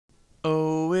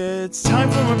It's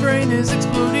time for My Brain is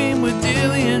Exploding with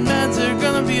Dilly and Mads. They're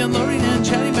gonna be unloading and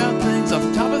chatting about things off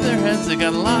the top of their heads. They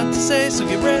got a lot to say, so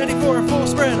get ready for a full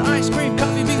spread. Ice cream,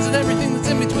 coffee beans, and everything that's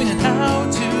in between, and how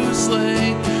to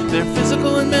slay their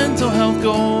physical and mental health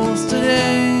goals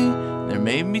today. There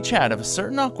may be chat of a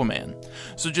certain Aquaman.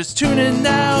 So just tune in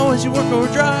now as you work or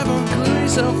drive, or clue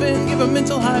yourself in, give a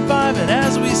mental high five. And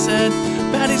as we said,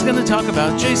 Maddie's gonna talk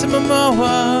about Jason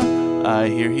Momoa. I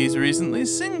hear he's recently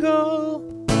single.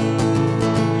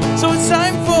 So it's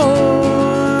time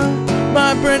for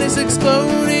My Brain is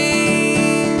Exploding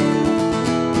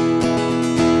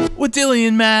with Dilly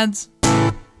and Mads.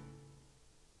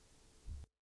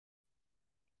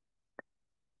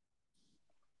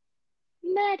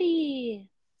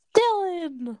 Maddie!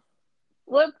 Dylan!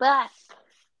 We're back!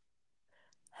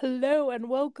 Hello and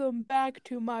welcome back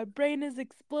to My Brain is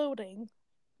Exploding.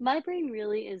 My brain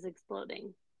really is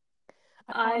exploding.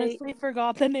 I honestly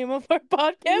forgot the name of our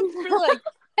podcast for like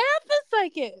half a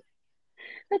second.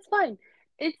 That's fine.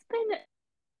 It's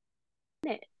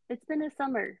been a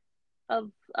summer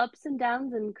of ups and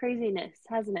downs and craziness,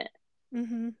 hasn't it?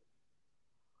 Mm-hmm.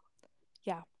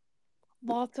 Yeah.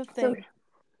 Lots of things.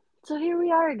 So here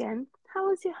we are again. How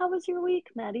was your week,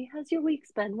 Maddie? How's your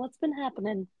week's been? What's been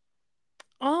happening?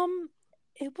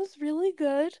 It was really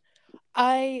good.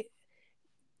 I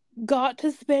got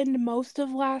to spend most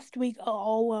of last week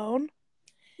all alone.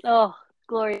 Oh,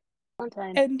 glorious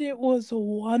time. And it was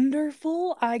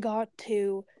wonderful. I got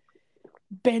to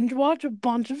binge watch a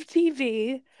bunch of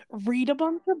TV, read a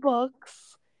bunch of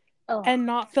books, and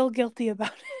not feel guilty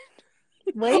about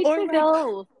it. Way to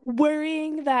go.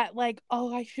 Worrying that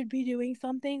I should be doing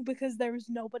something because there was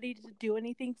nobody to do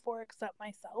anything for except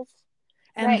myself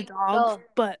and the dogs.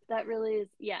 But that really is,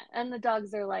 yeah. And the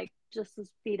dogs are like, just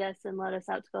feed us and let us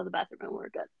out to go to the bathroom and we're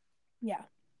good. Yeah.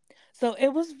 So it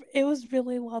was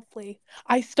really lovely.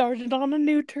 I started on a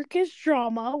new Turkish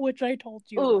drama, which I told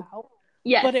you about.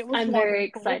 Yes, but it was I'm wonderful. very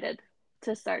excited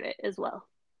to start it as well.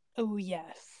 Oh,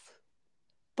 yes.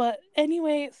 But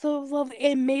anyway, so it was lovely.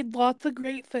 It made lots of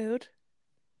great food.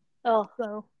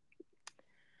 So,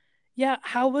 yeah,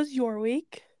 how was your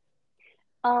week?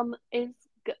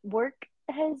 Work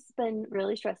has been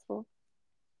really stressful.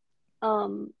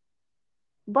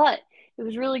 But it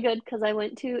was really good because I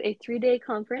went to a 3-day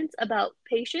conference about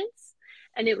patience,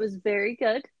 and it was very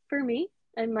good for me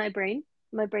and my brain.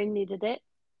 My brain needed it.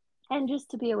 And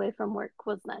just to be away from work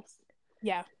was nice.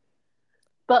 Yeah.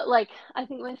 But I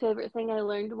think my favorite thing I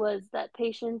learned was that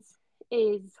patience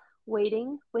is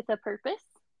waiting with a purpose,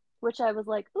 which I was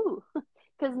like, ooh,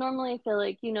 because normally I feel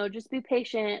like, just be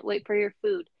patient, wait for your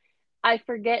food. I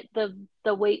forget the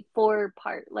wait for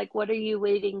part. Like, what are you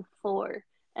waiting for?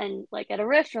 And at a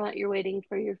restaurant, you're waiting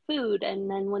for your food,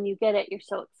 and then when you get it, you're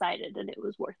so excited and it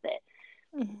was worth it.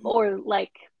 Mm-hmm. Or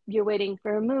you're waiting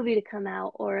for a movie to come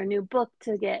out or a new book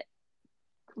to get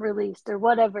released or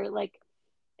whatever.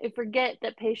 I forget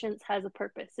that patience has a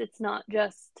purpose. It's not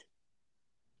just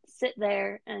sit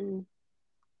there and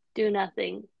do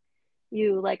nothing.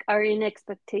 You are in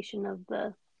expectation of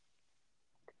the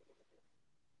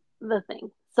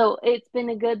thing. So it's been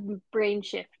a good brain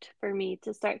shift for me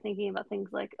to start thinking about things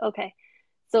okay,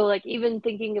 so even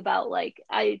thinking about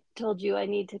I told you I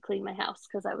need to clean my house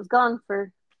because I was gone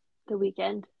for the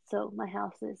weekend, so my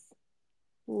house is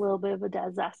a little bit of a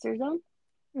disaster zone.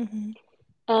 Mm-hmm.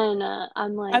 And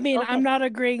I'm like, I mean, okay. I'm not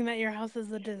agreeing that your house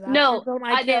is a disaster zone.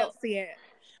 I can't see it.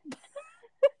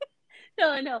 No,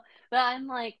 I know, but I'm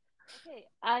like, okay,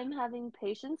 I'm having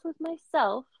patience with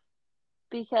myself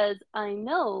because I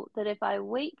know that if I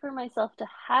wait for myself to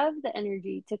have the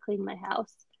energy to clean my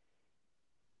house,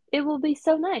 it will be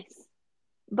so nice.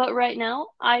 But right now,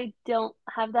 I don't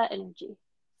have that energy.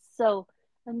 So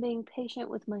I'm being patient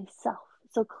with myself.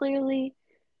 So clearly,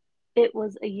 it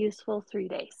was a useful 3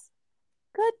 days.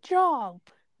 Good job.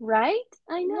 Right?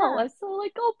 I know. Yeah. I'm so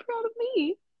proud of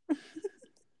me.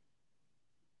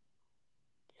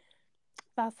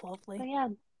 That's lovely. But yeah,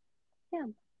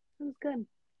 it was good.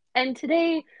 And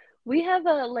today we have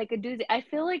a doozy. I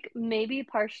feel like maybe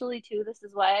partially too, this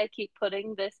is why I keep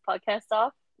putting this podcast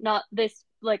off. Not this,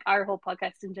 our whole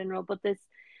podcast in general, but this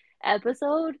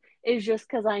episode is just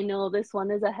because I know this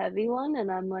one is a heavy one,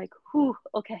 and I'm like, whew,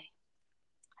 okay.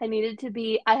 I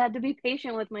had to be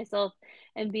patient with myself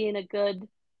and be in a good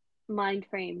mind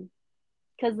frame.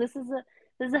 Because this is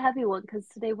a heavy one, because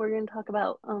today we're going to talk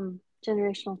about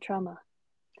generational trauma.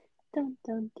 Dun,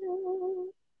 dun,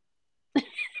 dun.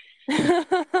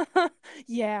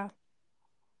 Yeah.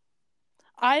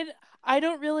 I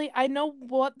don't really, I know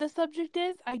what the subject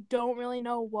is. I don't really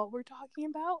know what we're talking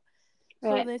about.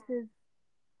 Right. So this is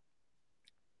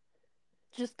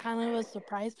just kind of a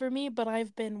surprise for me, but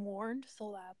I've been warned,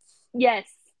 so that's Yes.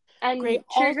 And great.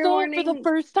 trigger Also, warning, for the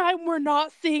first time, we're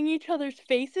not seeing each other's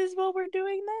faces while we're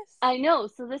doing this. I know,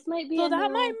 so this might be so a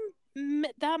new...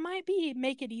 that might be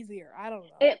make it easier. I don't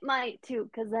know. It might too,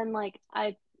 because then like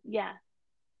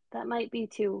that might be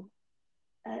too.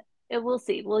 It will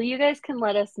see. Well, you guys can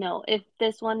let us know if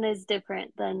this one is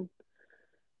different than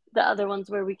the other ones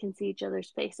where we can see each other's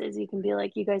faces. You can be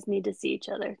like, you guys need to see each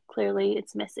other. Clearly,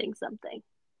 it's missing something.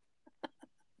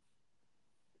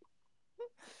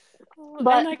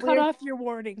 But and I cut off your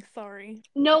warning. Sorry.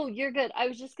 No, you're good. I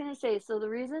was just gonna say. So the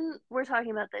reason we're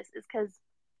talking about this is because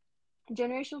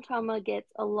generational trauma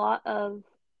gets a lot of,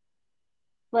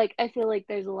 like, I feel like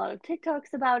there's a lot of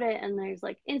TikToks about it, and there's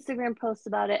like Instagram posts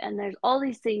about it, and there's all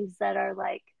these things that are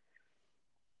like,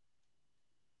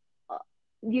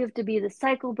 you have to be the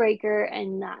cycle breaker,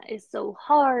 and that is so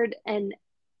hard. And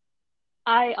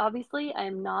I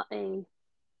am not a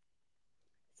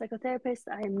psychotherapist.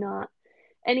 I am not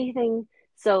anything.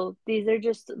 So these are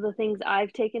just the things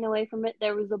I've taken away from it.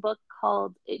 There was a book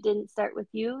called It Didn't Start With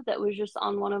You that was just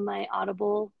on one of my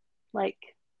Audible, like,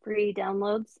 free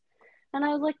downloads. And I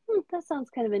was like, that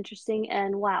sounds kind of interesting.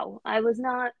 And wow, I was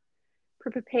not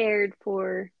prepared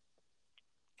for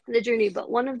the journey.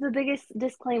 But one of the biggest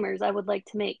disclaimers I would like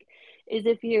to make is,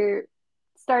 if you're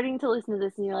starting to listen to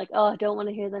this and you're like, oh, I don't want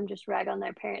to hear them just rag on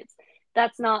their parents,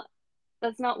 that's not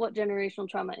what generational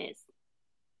trauma is.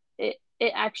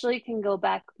 It actually can go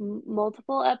back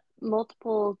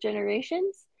multiple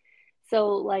generations.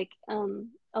 So like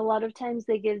a lot of times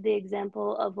they give the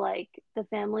example of like the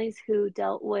families who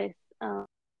dealt with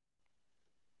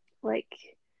like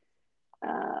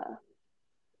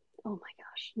oh my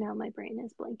gosh, now my brain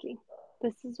is blanking.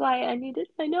 This is why I needed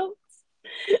my notes.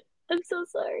 I'm so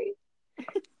sorry.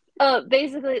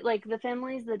 Basically like the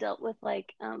families that dealt with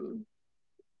like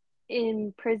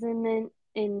imprisonment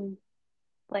in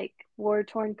like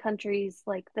war-torn countries,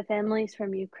 like the families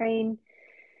from Ukraine,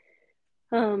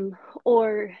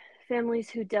 or families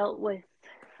who dealt with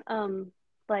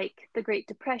like the Great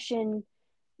Depression,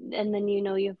 and then you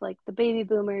have like the baby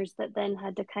boomers that then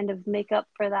had to kind of make up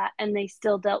for that, and they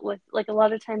still dealt with, like, a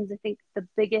lot of times I think the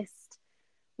biggest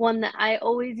one that I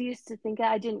always used to think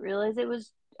I didn't realize it was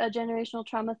a generational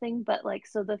trauma thing, but like,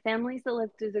 so the families that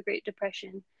lived through the Great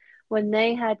Depression, when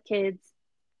they had kids,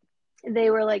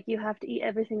 they were like, you have to eat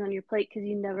everything on your plate because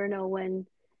you never know when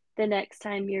the next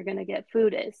time you're going to get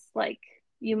food is. Like,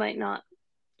 you might not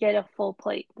get a full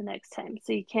plate the next time,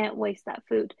 so you can't waste that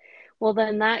food. Well,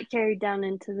 then that carried down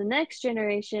into the next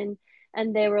generation,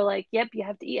 and they were like, yep, you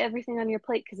have to eat everything on your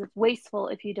plate because it's wasteful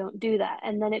if you don't do that.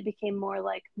 And then it became more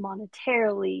like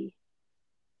monetarily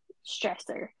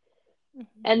stressor.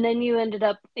 And then you ended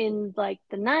up in like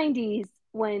the 90s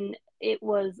when it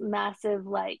was massive,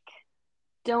 like,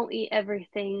 don't eat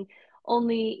everything,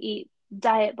 only eat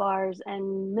diet bars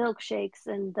and milkshakes,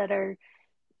 and that are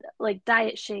like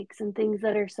diet shakes and things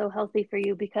that are so healthy for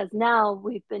you, because now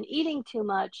we've been eating too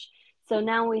much, so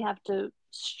now we have to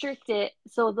strict it.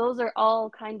 So those are all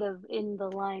kind of in the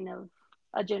line of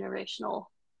a generational,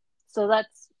 so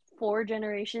that's 4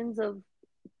 generations of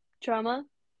trauma.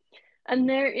 And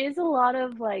there is a lot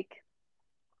of like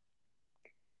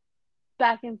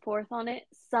back and forth on it.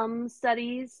 Some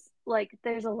studies, like,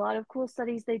 there's a lot of cool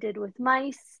studies they did with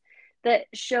mice that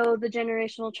show the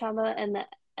generational trauma and the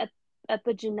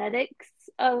epigenetics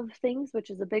of things, which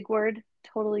is a big word.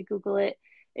 Totally Google it.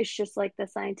 It's just like the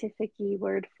scientific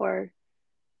word for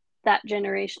that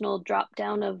generational drop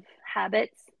down of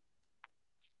habits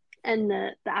and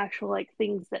the actual like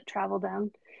things that travel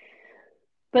down.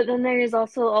 But then there is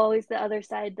also always the other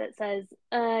side that says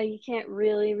you can't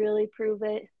really prove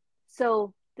it.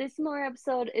 So this more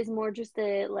episode is more just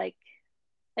a like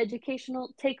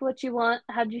educational, take what you want.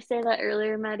 How'd you say that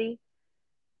earlier, Maddie?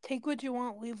 Take what you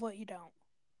want, leave what you don't.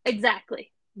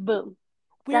 Exactly. Boom.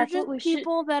 We're just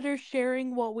people that are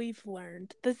sharing what we've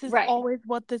learned. This is always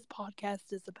what this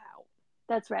podcast is about.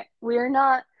 That's right. We're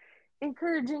not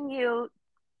encouraging you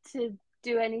to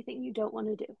do anything you don't want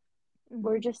to do. Mm-hmm.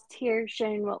 We're just here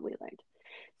sharing what we learned.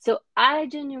 So I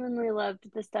genuinely loved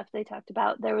the stuff they talked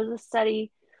about. There was a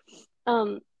study.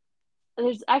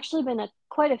 There's actually been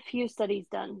quite a few studies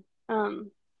done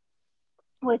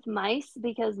with mice,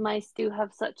 because mice do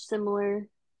have such similar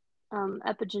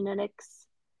epigenetics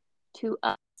to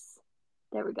us.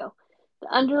 There we go. The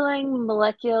underlying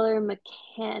molecular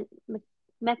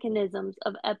mechanisms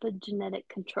of epigenetic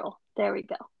control. There we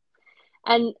go.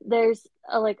 And there's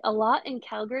a lot in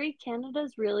Calgary.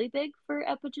 Canada's really big for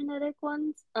epigenetic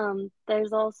ones.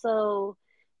 There's also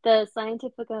the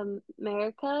Scientific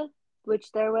America,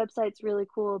 which their website's really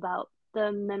cool about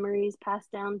the memories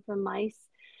passed down from mice.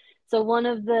 So one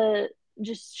of the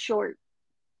just short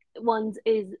ones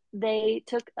is they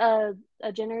took a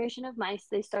generation of mice,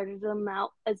 they started them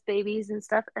out as babies and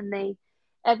stuff, and they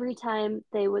every time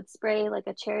they would spray like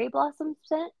a cherry blossom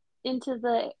scent into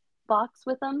the box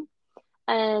with them,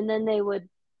 and then they would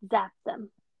zap them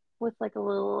with like a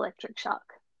little electric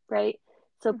shock, right?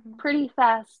 So pretty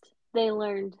fast they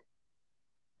learned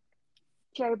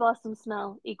cherry blossom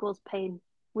smell equals pain.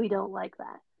 We don't like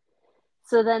that.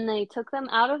 So then they took them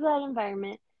out of that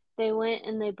environment. They went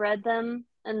and they bred them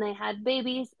and they had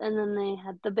babies, and then they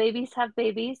had the babies have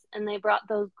babies, and they brought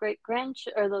those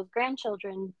those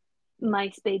grandchildren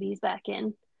mice babies back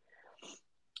in.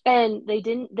 And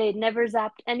they'd never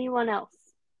zapped anyone else.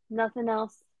 Nothing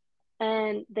else.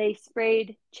 And they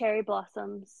sprayed cherry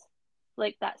blossoms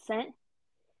like that scent.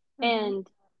 And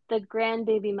the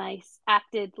grandbaby mice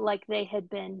acted like they had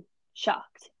been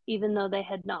shocked, even though they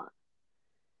had not.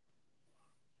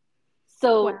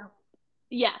 So, wow.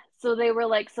 Yeah, so they were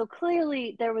like, so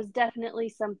clearly there was definitely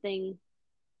something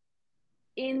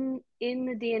in the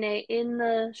DNA, in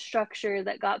the structure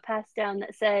that got passed down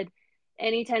that said,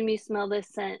 anytime you smell this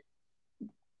scent,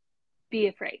 be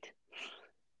afraid.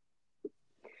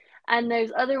 And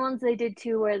there's other ones they did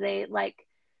too where they like,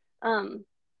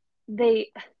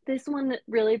 this one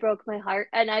really broke my heart,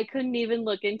 and I couldn't even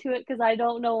look into it because I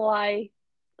don't know why.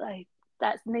 Like,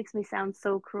 that makes me sound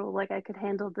so cruel. Like, I could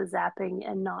handle the zapping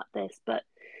and not this, but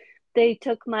they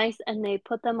took mice and they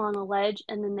put them on a ledge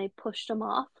and then they pushed them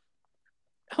off.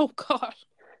 Oh God.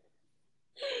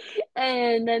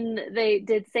 And then they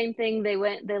did same thing. They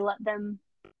let them,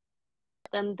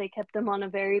 they kept them on a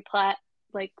very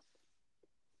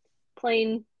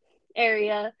plain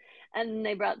area, and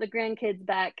they brought the grandkids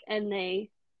back and they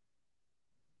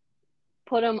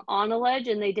put them on a ledge,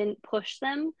 and they didn't push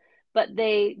them, but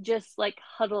they just like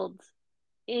huddled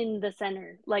in the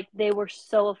center. Like, they were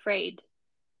so afraid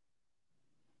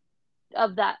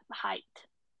of that height.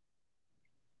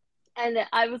 And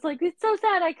I was like, it's so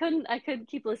sad. I couldn't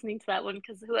keep listening to that one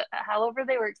because however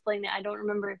they were explaining it, I don't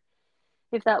remember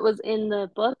if that was in the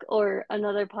book or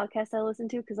another podcast I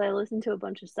listened to, because I listened to a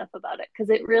bunch of stuff about it, because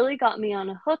it really got me on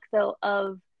a hook though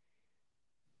of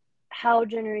how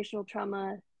generational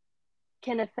trauma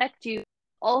can affect you.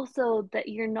 Also, that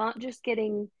you're not just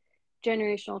getting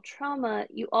generational trauma,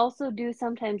 you also do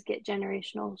sometimes get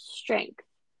generational strength.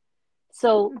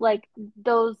 So like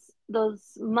those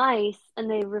mice, and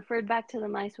they referred back to the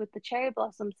mice with the cherry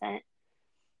blossom scent,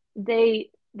 they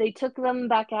took them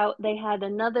back out. They had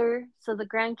another, so the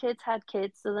grandkids had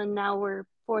kids, so then now we're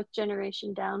fourth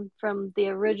generation down from the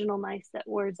original mice that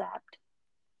were zapped.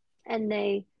 And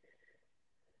they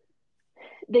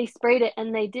sprayed it,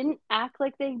 and they didn't act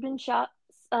like they'd been shocked,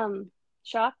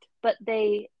 but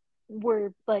they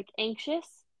were like anxious.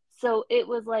 So it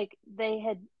was like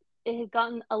it had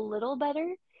gotten a little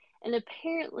better. And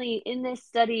apparently in this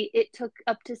study, it took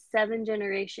up to 7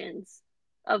 generations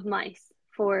of mice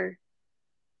for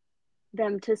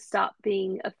them to stop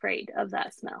being afraid of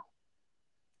that smell.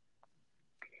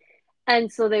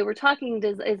 And so they were talking,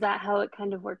 is that how it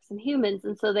kind of works in humans?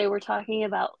 And so they were talking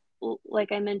about,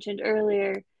 like I mentioned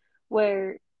earlier,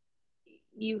 where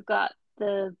you've got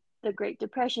the Great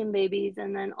Depression babies,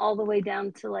 and then all the way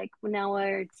down to like now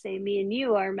I'd say me and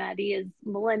you are, Maddie, as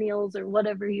millennials or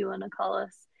whatever you want to call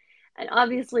us. And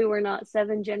obviously we're not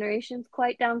 7 generations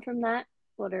quite down from that.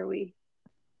 What are we?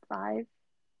 5?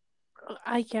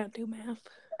 I can't do math.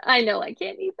 I know I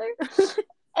can't either.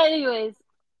 Anyways,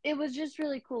 it was just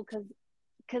really cool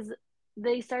because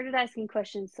they started asking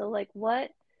questions. So like, what?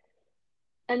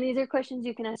 And these are questions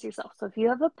you can ask yourself. So if you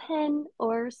have a pen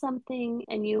or something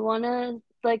and you want to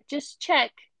like just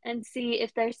check and see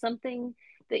if there's something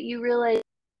that you realize,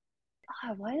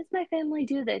 why does my family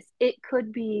do this? It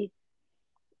could be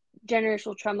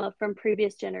generational trauma from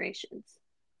previous generations.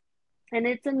 And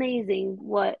it's amazing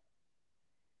what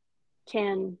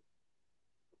can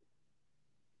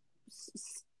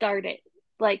start it.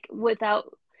 Like,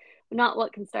 without, not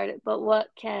what can start it, but what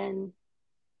can,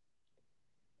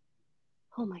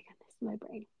 oh my goodness, my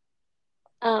brain.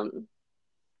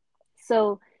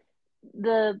 So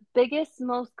the biggest,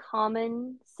 most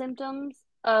common symptoms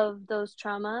of those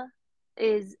trauma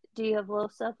is, do you have low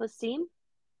self-esteem?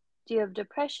 Do you have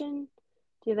depression?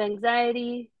 Do you have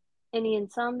anxiety? Any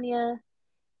insomnia?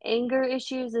 Anger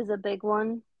issues is a big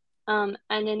one. And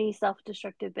any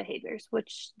self-destructive behaviors,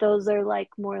 which those are like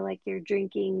more like your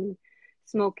drinking,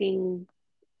 smoking,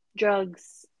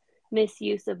 drugs,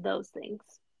 misuse of those things.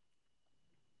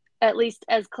 At least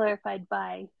as clarified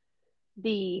by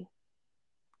the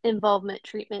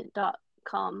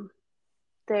involvementtreatment.com.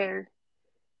 Their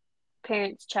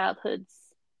parents' childhoods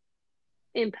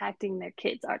impacting their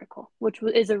kids article, which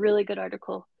is a really good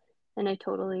article, and I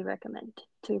totally recommend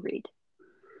to read.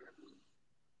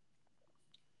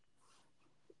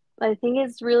 I think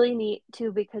it's really neat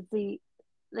too because they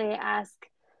ask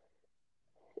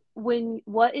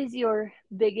what is your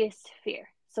biggest fear?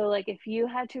 So like if you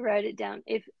had to write it down,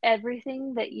 if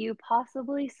everything that you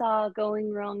possibly saw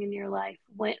going wrong in your life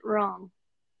went wrong,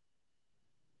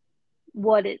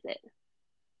 what is it?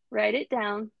 Write it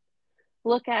down,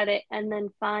 look at it, and then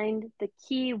find the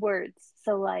key words.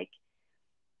 So like,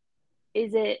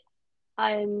 is it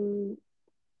I'm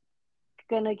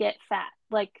gonna get fat?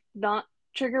 Like, not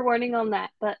trigger warning on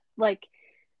that, but like,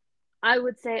 I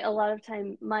would say a lot of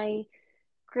time my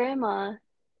grandma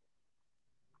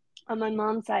on my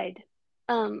mom's side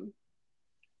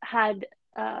had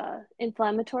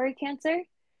inflammatory cancer,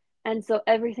 and so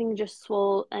everything just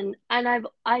swole, and I've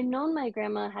known my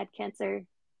grandma had cancer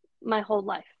my whole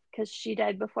life because she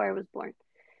died before I was born,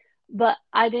 but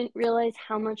I didn't realize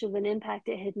how much of an impact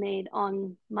it had made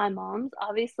on my mom's,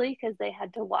 obviously, because they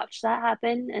had to watch that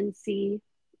happen and see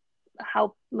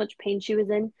how much pain she was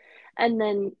in. And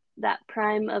then that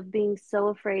prime of being so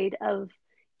afraid of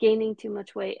gaining too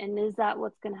much weight, and is that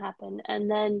what's going to happen?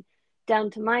 And then down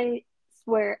to my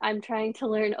where I'm trying to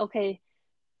learn, okay,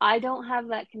 I don't have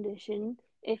that condition.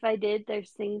 If I did, there's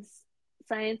things,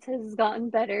 science has gotten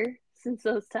better since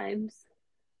those times.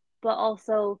 But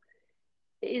also,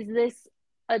 is this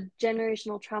a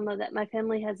generational trauma that my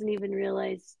family hasn't even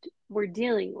realized we're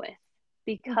dealing with?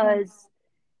 Because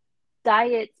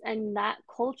diets and that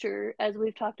culture, as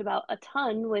we've talked about a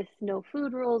ton with no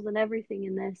food rules and everything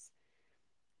in this,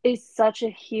 is such a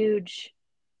huge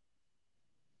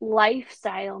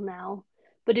lifestyle now.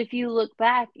 But if you look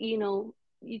back, you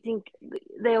think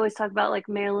they always talk about like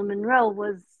Marilyn Monroe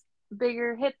was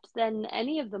bigger hipped than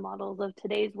any of the models of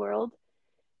today's world.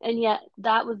 And yet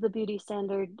that was the beauty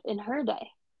standard in her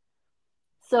day.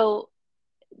 So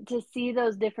to see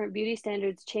those different beauty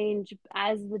standards change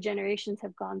as the generations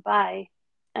have gone by,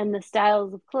 and the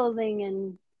styles of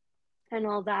clothing and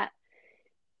all that,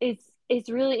 it's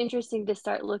really interesting to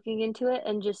start looking into it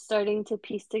and just starting to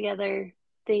piece together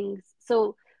things.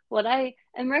 So what I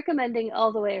am recommending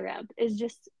all the way around is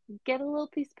just get a little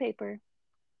piece of paper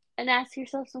and ask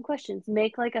yourself some questions.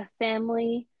 Make like a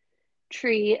family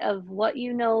tree of what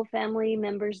family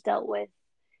members dealt with,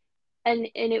 and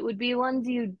it would be ones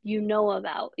you know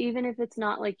about, even if it's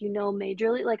not like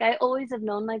majorly. Like I always have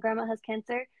known my grandma has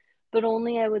cancer, but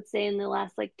only I would say in the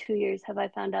last like 2 years have I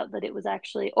found out that it was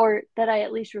actually, or that I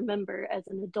at least remember as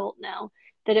an adult now,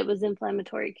 that it was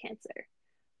inflammatory cancer.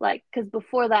 Like, because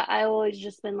before that I always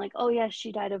just been like, oh yeah,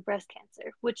 she died of breast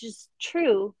cancer, which is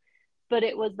true, but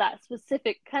it was that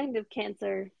specific kind of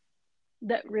cancer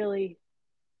that really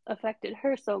affected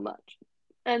her so much.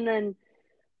 And then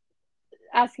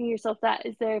asking yourself that,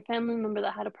 is there a family member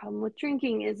that had a problem with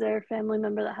drinking? Is there a family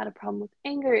member that had a problem with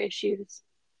anger issues?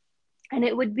 And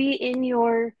it would be in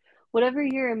your, whatever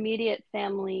your immediate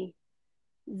family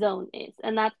zone is.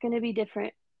 And that's going to be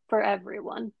different for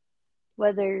everyone.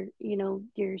 Whether,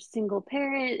 you're single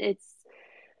parent, it's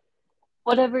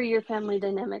whatever your family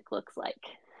dynamic looks like.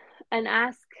 And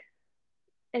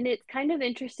it's kind of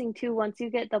interesting too, once you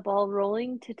get the ball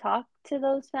rolling, to talk to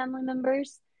those family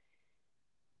members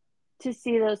to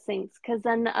see those things. Because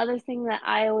then the other thing that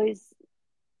I always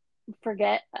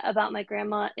forget about my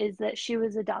grandma is that she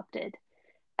was adopted,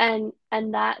 and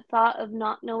that thought of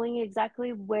not knowing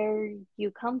exactly where you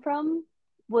come from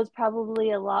was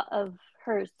probably a lot of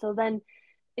hers. So then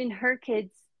in her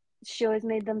kids, she always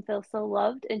made them feel so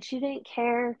loved, and she didn't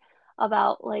care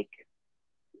about like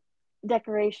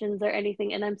decorations or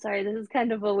anything. And I'm sorry, this is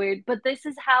kind of a weird, but this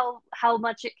is how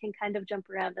much it can kind of jump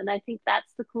around. And I think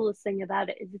that's the coolest thing about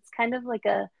it, is it's kind of like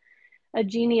a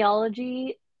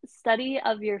genealogy study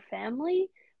of your family,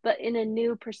 but in a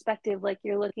new perspective. Like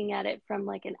you're looking at it from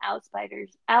like an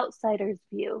outsider's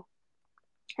view.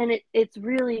 And it's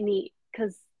really neat,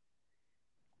 because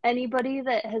anybody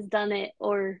that has done it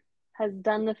or has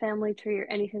done the family tree or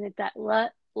anything like that,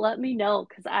 let me know,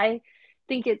 because I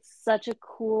think it's such a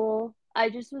cool, I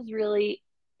just was really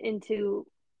into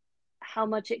how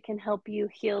much it can help you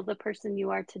heal the person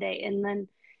you are today. And then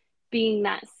being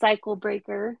that cycle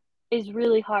breaker is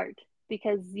really hard,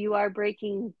 because you are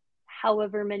breaking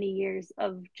however many years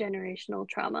of generational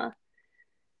trauma.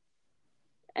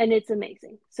 And it's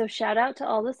amazing. So shout out to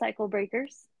all the cycle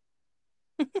breakers.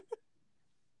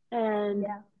 And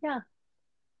yeah.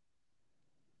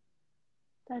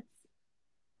 That's,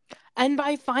 and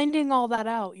by finding all that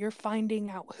out, you're finding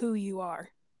out who you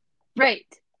are. right.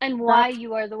 And why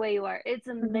you are the way you are. It's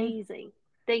amazing.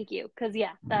 Thank you. Because,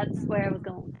 yeah, that's where I was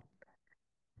going.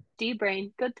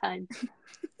 D-brain. Good times.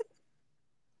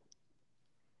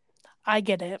 I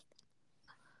get it.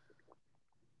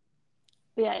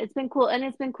 But yeah, it's been cool. And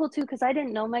it's been cool, too, because I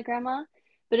didn't know my grandma.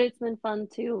 But it's been fun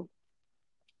to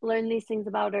learn these things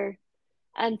about her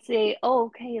and say, oh,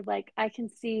 okay, like, I can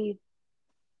see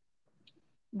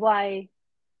why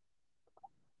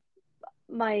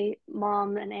my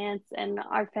mom and aunts and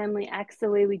our family acts the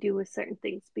way we do with certain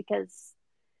things, because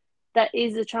that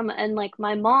is a trauma. And like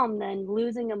my mom, then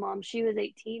losing a mom, she was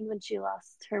 18 when she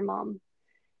lost her mom,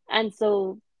 and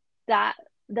so that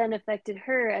then affected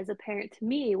her as a parent to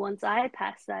me once I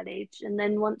passed that age, and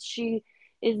then once she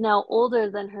is now older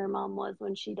than her mom was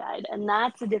when she died, and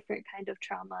that's a different kind of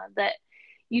trauma that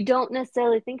you don't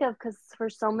necessarily think of, because for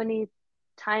so many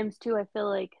times too, I feel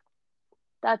like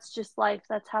that's just life,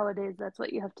 that's how it is, that's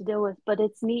what you have to deal with. But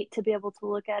it's neat to be able to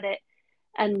look at it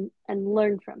and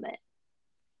learn from it,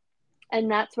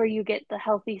 and that's where you get the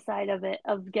healthy side of it,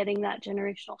 of getting that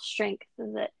generational strength,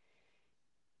 is that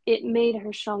it made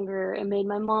her stronger, it made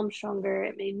my mom stronger,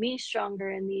 it made me stronger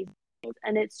in these things.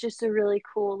 And it's just a really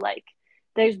cool, like,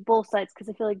 there's both sides, because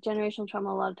I feel like generational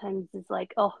trauma a lot of times is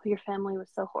like, oh, your family was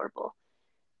so horrible,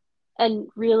 and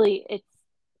really it's,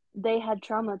 they had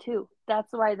trauma too,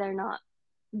 that's why they're not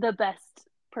the best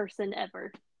person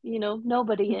ever,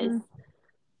 nobody is.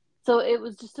 So it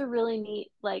was just a really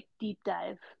neat, like, deep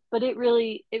dive. But it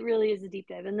really is a deep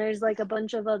dive, and there's like a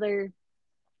bunch of other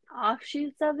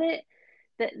offshoots of it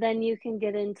that then you can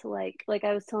get into, like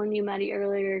I was telling you, Maddie,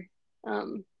 earlier.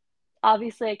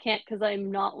 Obviously I can't, because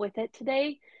I'm not with it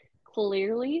today,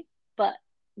 clearly, but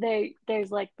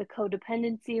there's like the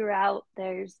codependency route,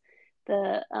 there's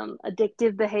the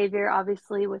addictive behavior,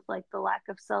 obviously, with like the lack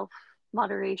of self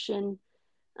moderation,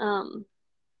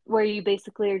 where you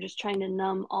basically are just trying to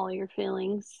numb all your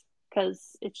feelings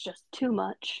because it's just too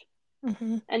much.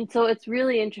 And so it's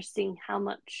really interesting how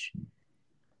much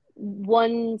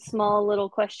one small little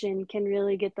question can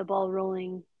really get the ball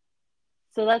rolling.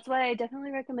 So that's why I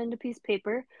definitely recommend a piece of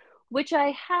paper, which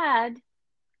I had,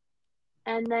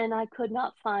 and then I could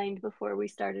not find before we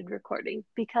started recording,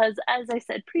 because, as I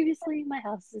said previously, my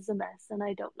house is a mess and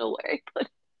I don't know where I put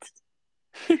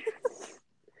it.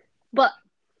 But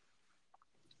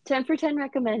 10 for 10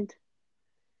 recommend.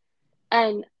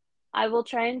 And I will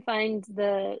try and find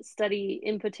the study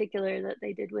in particular that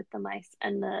they did with the mice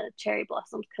and the cherry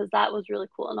blossoms, because that was really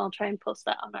cool. And I'll try and post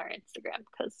that on our Instagram,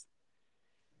 because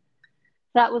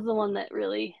that was the one that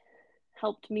really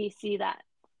helped me see that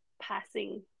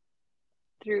passing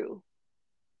through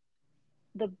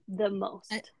the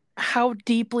most. How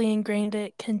deeply ingrained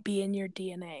it can be in your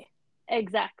DNA.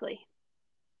 Exactly.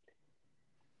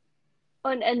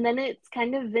 And then it's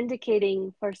kind of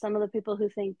vindicating for some of the people who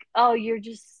think, oh, you're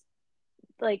just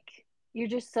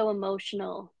so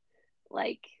emotional.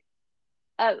 Like,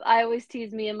 I always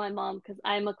tease me and my mom, because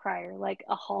I'm a crier, like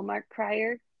a Hallmark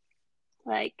crier,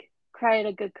 like cry at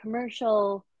a good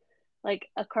commercial, like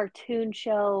a cartoon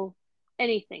show,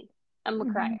 anything. I'm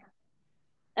a crier.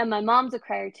 And my mom's a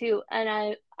crier too. And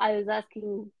I was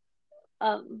asking,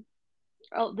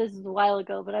 this is a while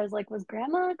ago, but I was like, was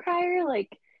grandma a crier?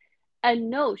 Like, and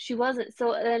no, she wasn't.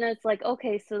 So then it's like,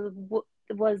 okay, so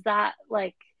was that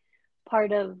like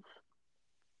part of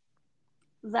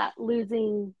that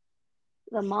losing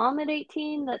the mom at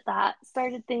 18 that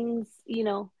started things?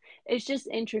 It's just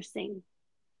interesting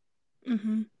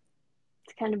to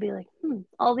kind of be like,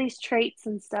 all these traits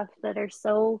and stuff that are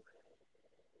so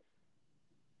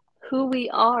who we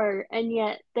are, and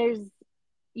yet there's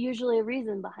usually a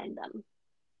reason behind them.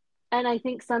 And I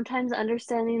think sometimes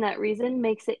understanding that reason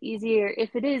makes it easier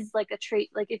if it is like a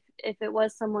trait, like if it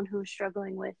was someone who was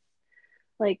struggling with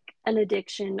like an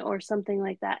addiction or something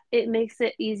like that, it makes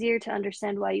it easier to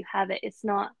understand why you have it. It's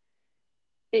not,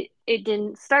 it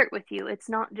didn't start with you. It's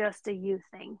not just a you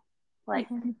thing. Like,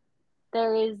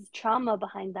 there is trauma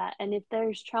behind that. And if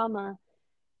there's trauma,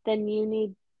 then you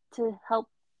need to help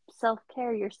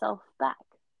self-care yourself back.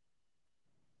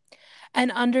 And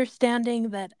understanding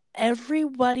that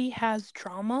everybody has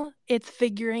trauma, it's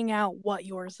figuring out what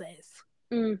yours is.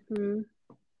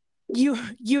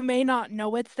 You may not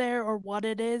know it's there or what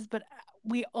it is, but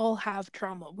we all have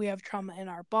trauma. We have trauma in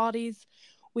our bodies.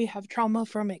 We have trauma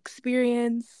from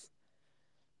experiences.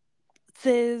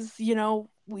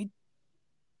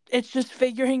 It's just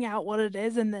figuring out what it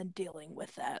is and then dealing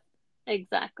with that.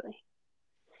 Exactly.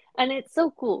 And it's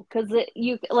so cool, because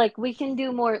we can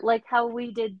do more, like how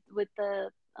we did with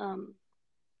the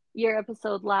your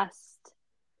episode last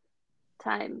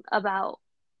time about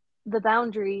the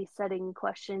boundary setting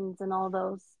questions and all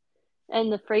those.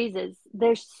 and the phrases.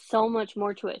 There's so much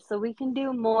more to it. So we can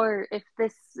do more if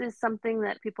this is something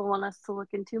that people want us to look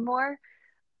into more.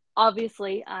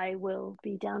 Obviously, I will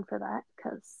be down for that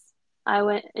because I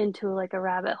went into like a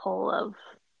rabbit hole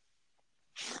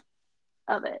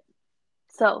of it.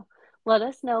 So let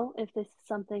us know if this is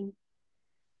something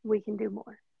we can do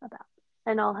more about.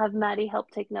 And I'll have Maddie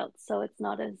help take notes so it's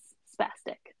not as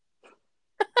spastic.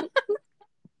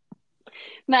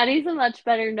 Maddie's a much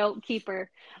better note keeper.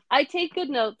 I take good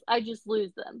notes, I just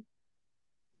lose them.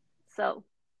 So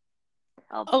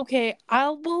okay,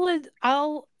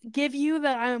 I'll give you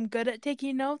that I'm good at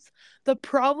taking notes. The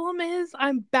problem is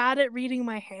I'm bad at reading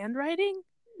my handwriting,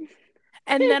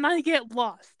 and then I get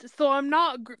lost. So I'm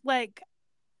not like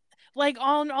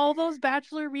on all those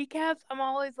Bachelor recaps. I'm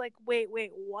always like, wait,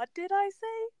 what did I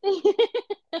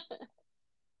say?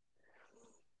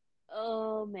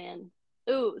 Oh man.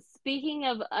 Ooh, speaking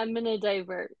of, I'm gonna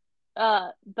divert.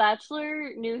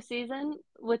 Bachelor new season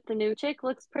with the new chick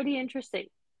looks pretty interesting.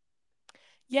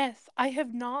 Yes, I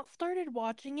have not started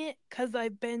watching it because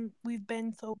we've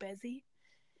been so busy.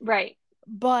 Right.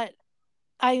 But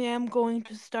I am going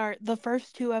to start. The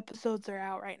first 2 episodes are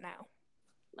out right now.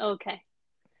 Okay.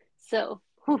 So,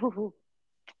 but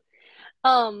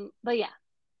yeah.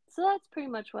 So that's pretty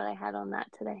much what I had on that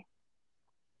today.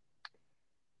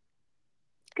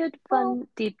 Good fun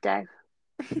deep dive.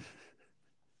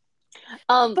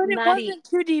 But it Maddie, wasn't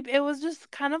too deep. It was just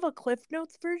kind of a Cliff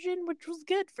Notes version, which was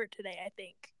good for today, I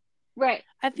think. right.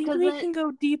 I think we can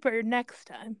go deeper next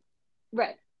time.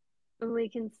 Right. And we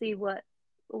can see what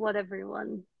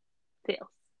everyone feels.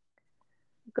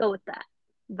 Go with that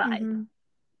vibe.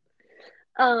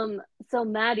 Mm-hmm. So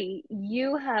Maddie,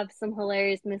 you have some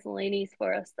hilarious miscellanies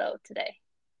for us though today.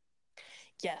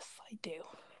 Yes, I do.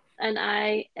 And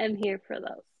I am here for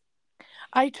those.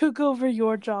 I took over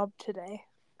your job today.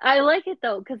 I like it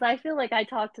though, because I feel like I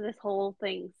talked to this whole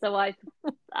thing, so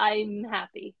I'm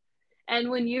happy. And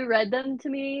when you read them to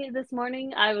me this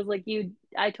morning, I was like,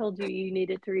 I told you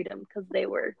needed to read them because they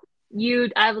were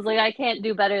I was like, I can't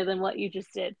do better than what you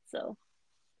just did. So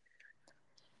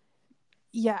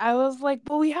yeah, I was like,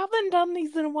 well, we haven't done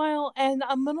these in a while, and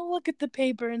I'm gonna look at the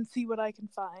paper and see what I can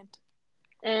find.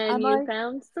 And you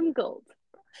found some gold.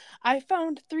 I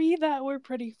found 3 that were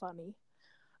pretty funny.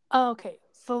 Okay,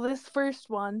 so this first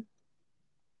one.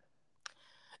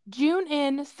 June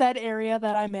in said area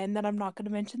that I'm in, that I'm not going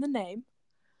to mention the name.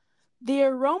 The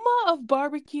aroma of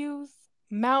barbecues,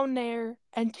 mountain air,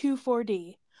 and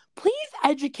 2,4-D. Please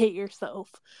educate yourself.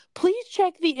 Please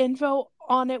check the info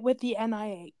on it with the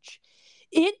NIH.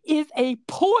 It is a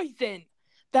poison.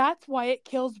 That's why it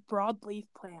kills broadleaf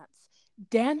plants.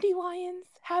 Dandelions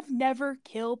have never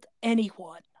killed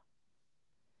anyone.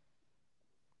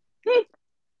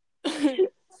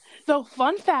 So,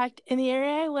 fun fact, in the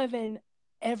area I live in,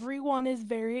 everyone is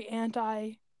very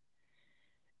anti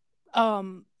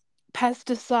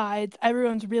pesticides.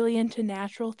 Everyone's really into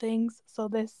natural things, so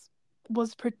this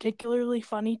was particularly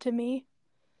funny to me.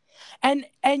 And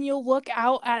you'll look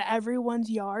out at everyone's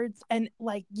yards and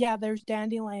like, yeah, there's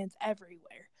dandelions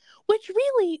everywhere, which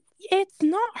really, it's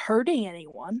not hurting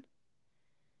anyone,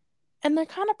 and they're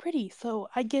kind of pretty, so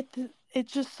I get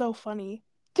it's just so funny.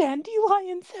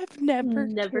 Dandelions have never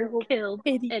killed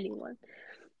anyone.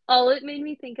 All it made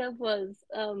me think of was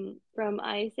from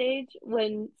Ice Age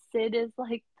when Sid is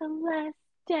like, the last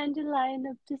dandelion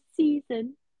of the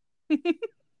season.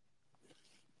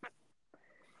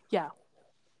 Yeah.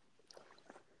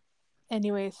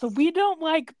 Anyway, so we don't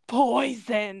like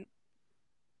poison.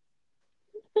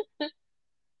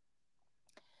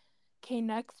 Okay,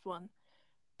 next one.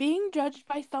 Being judged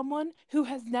by someone who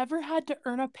has never had to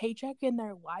earn a paycheck in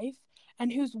their life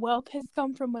and whose wealth has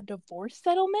come from a divorce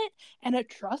settlement and a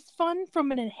trust fund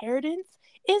from an inheritance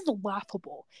is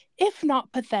laughable, if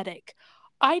not pathetic.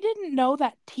 I didn't know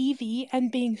that TV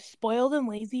and being spoiled and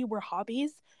lazy were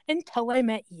hobbies until I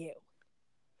met you.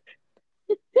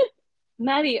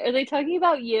 Maddie, are they talking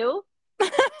about you?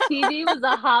 TV was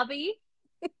a hobby?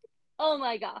 Oh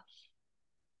my gosh.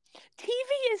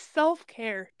 TV is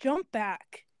self-care. Jump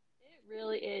back. It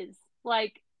really is.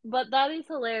 Like, but that is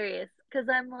hilarious because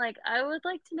I'm like, I would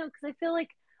like to know because I feel like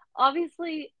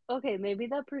obviously, okay, maybe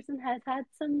that person has had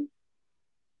some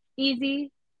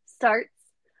easy starts,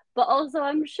 but also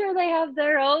I'm sure they have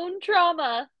their own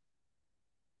trauma.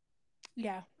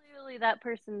 Yeah. Clearly, that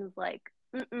person is like,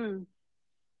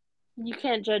 you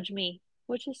can't judge me,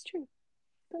 which is true.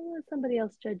 Don't let somebody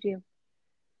else judge you.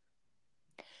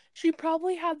 She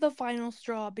probably had the final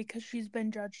straw because she's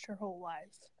been judged her whole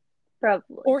life.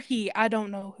 Probably. Or he. I don't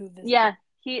know who this is. Yeah,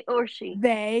 he or she.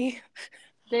 They.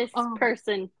 This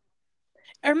person.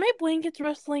 Are my blankets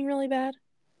rustling really bad?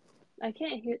 I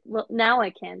can't hear. Well, now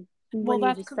I can. Well, When you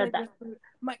that's just because said that.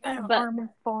 my But arm is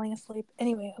falling asleep.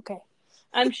 Anyway, okay.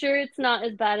 I'm sure it's not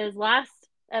as bad as last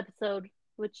episode,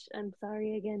 which I'm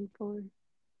sorry again for.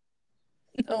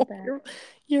 No,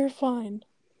 you're fine.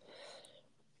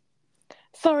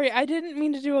 Sorry, I didn't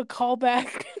mean to do a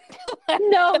callback.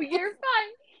 No, you're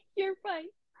fine. You're fine.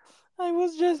 I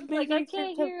was just making I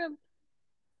can't hear him.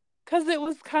 Because it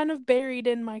was kind of buried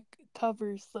in my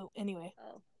covers, so anyway.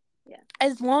 Oh, yeah.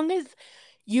 As long as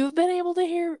you've been able to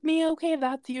hear me okay,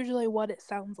 that's usually what it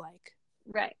sounds like.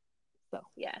 Right. So.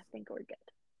 Yeah, I think we're good.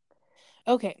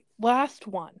 Okay, last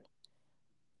one.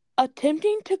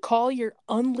 Attempting to call your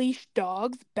unleashed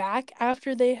dogs back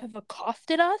after they have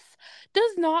accosted us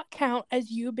does not count as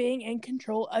you being in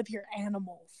control of your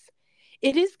animals.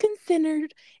 It is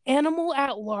considered animal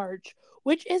at large,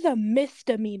 which is a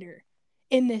misdemeanor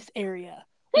in this area.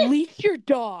 Leash your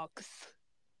dogs.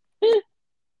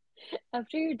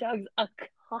 After your dogs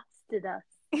accosted us.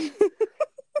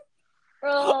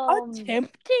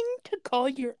 Attempting to call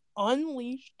your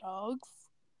unleashed dogs.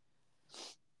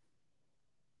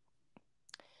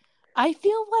 I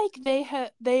feel like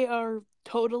they are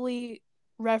totally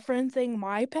referencing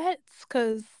my pets,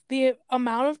 because the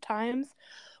amount of times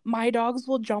my dogs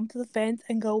will jump the fence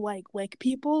and go lick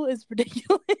people is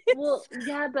ridiculous. Well,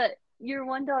 yeah, but your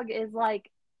one dog is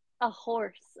like a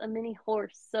horse, a mini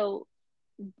horse, so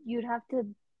you'd have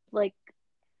to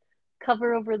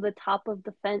cover over the top of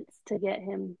the fence to get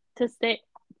him to stay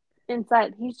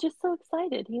inside. He's just so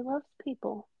excited. He loves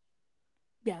people.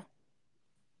 Yeah.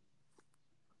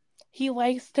 He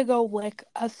likes to go lick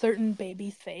a certain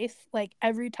baby's face. Like,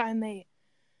 every time they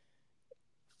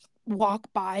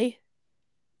walk by,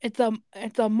 it's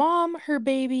a mom, her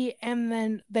baby, and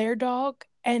then their dog.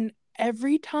 And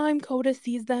every time Coda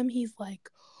sees them, he's like,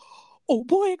 "Oh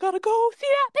boy, I gotta go see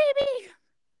that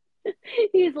baby."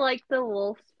 He's like the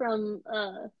wolves from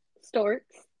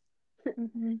Storks.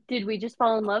 Mm-hmm. Did we just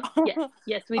fall in love?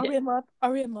 Yes, we did. Are we in love?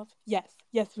 Are we in love? Yes,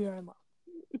 we are in love.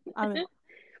 I'm in love.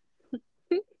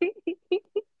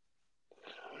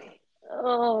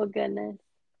 Oh goodness.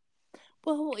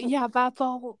 Well, yeah, that's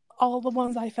all the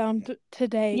ones I found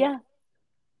today. Yeah.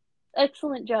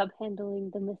 Excellent job handling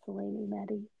the miscellany,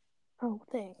 Maddie. Oh,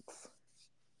 thanks.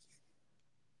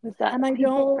 And I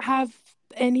don't have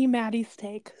any Maddie's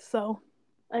take, so.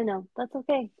 I know, that's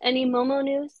okay. Any Momo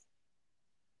news?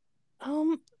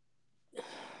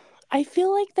 I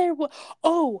feel like there was.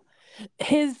 Oh,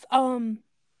 his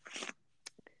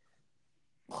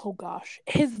Oh gosh,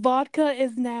 his vodka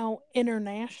is now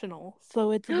international,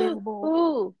 so it's available.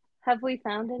 Ooh, have we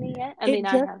found any yet? I mean,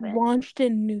 I haven't. It launched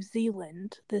in New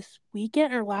Zealand this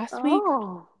weekend or last week.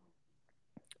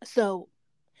 So,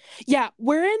 yeah,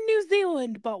 we're in New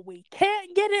Zealand, but we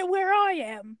can't get it where I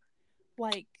am.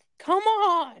 Like, come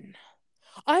on.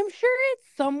 I'm sure it's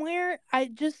somewhere. I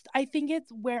think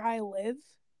it's where I live.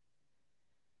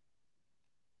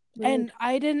 Weird. And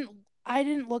I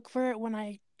didn't look for it when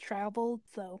I traveled,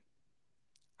 so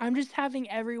I'm just having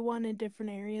everyone in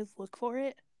different areas look for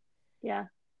it. Yeah.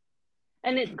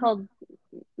 And it's called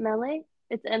Melee?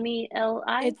 It's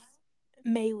M-E-L-I? It's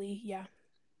Melee, yeah.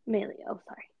 Melee, oh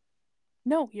sorry.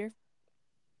 No,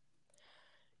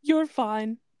 you're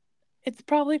fine. It's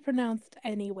probably pronounced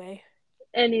anyway.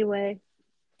 Anyway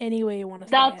you want to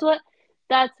say it.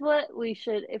 That's what we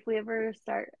should, if we ever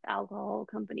start alcohol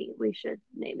company, we should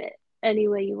name it any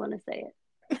way you want to say it.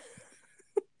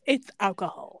 It's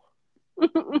alcohol.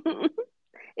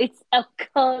 It's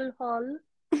alcohol.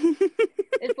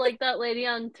 It's like that lady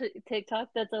on TikTok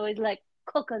that's always like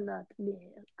coconut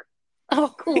milk,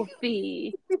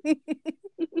 coffee.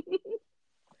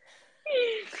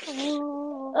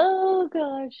 Oh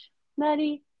gosh,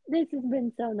 Maddie, this has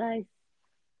been so nice.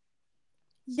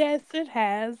 Yes, it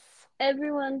has.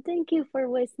 Everyone, thank you for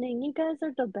listening. You guys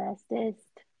are the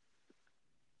bestest.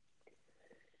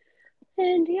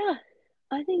 And yeah,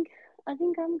 I think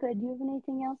I'm good. Do you have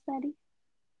anything else, Maddie?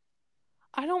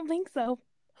 I don't think so.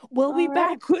 We'll be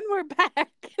back when we're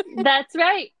back. That's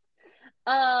right.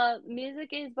 Music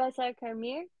is by Sarah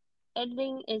Carmier.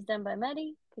 Editing is done by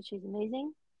Maddie, because she's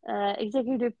amazing.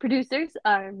 Executive producers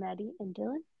are Maddie and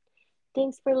Dylan.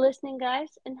 Thanks for listening, guys,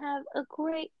 and have a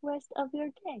great rest of your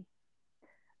day.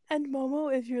 And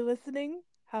Momo, if you're listening,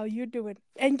 how you doing?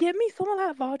 And give me some of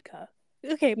that vodka.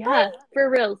 Okay, yeah, bye. For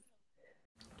real.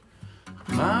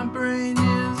 My brain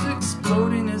is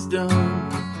exploding as done.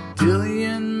 Dilly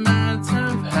and Mads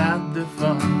have had their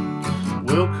fun.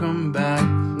 We'll come back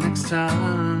next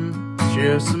time,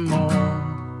 share some more.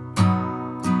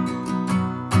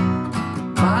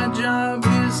 My job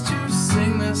is to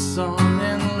sing this song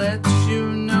and let you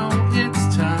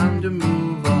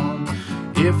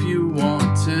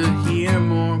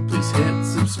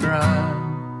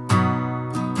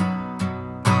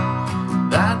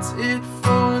that's it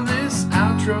for this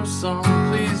outro song.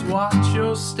 Please watch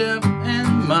your step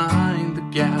and mind the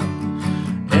gap.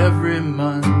 Every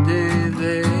Monday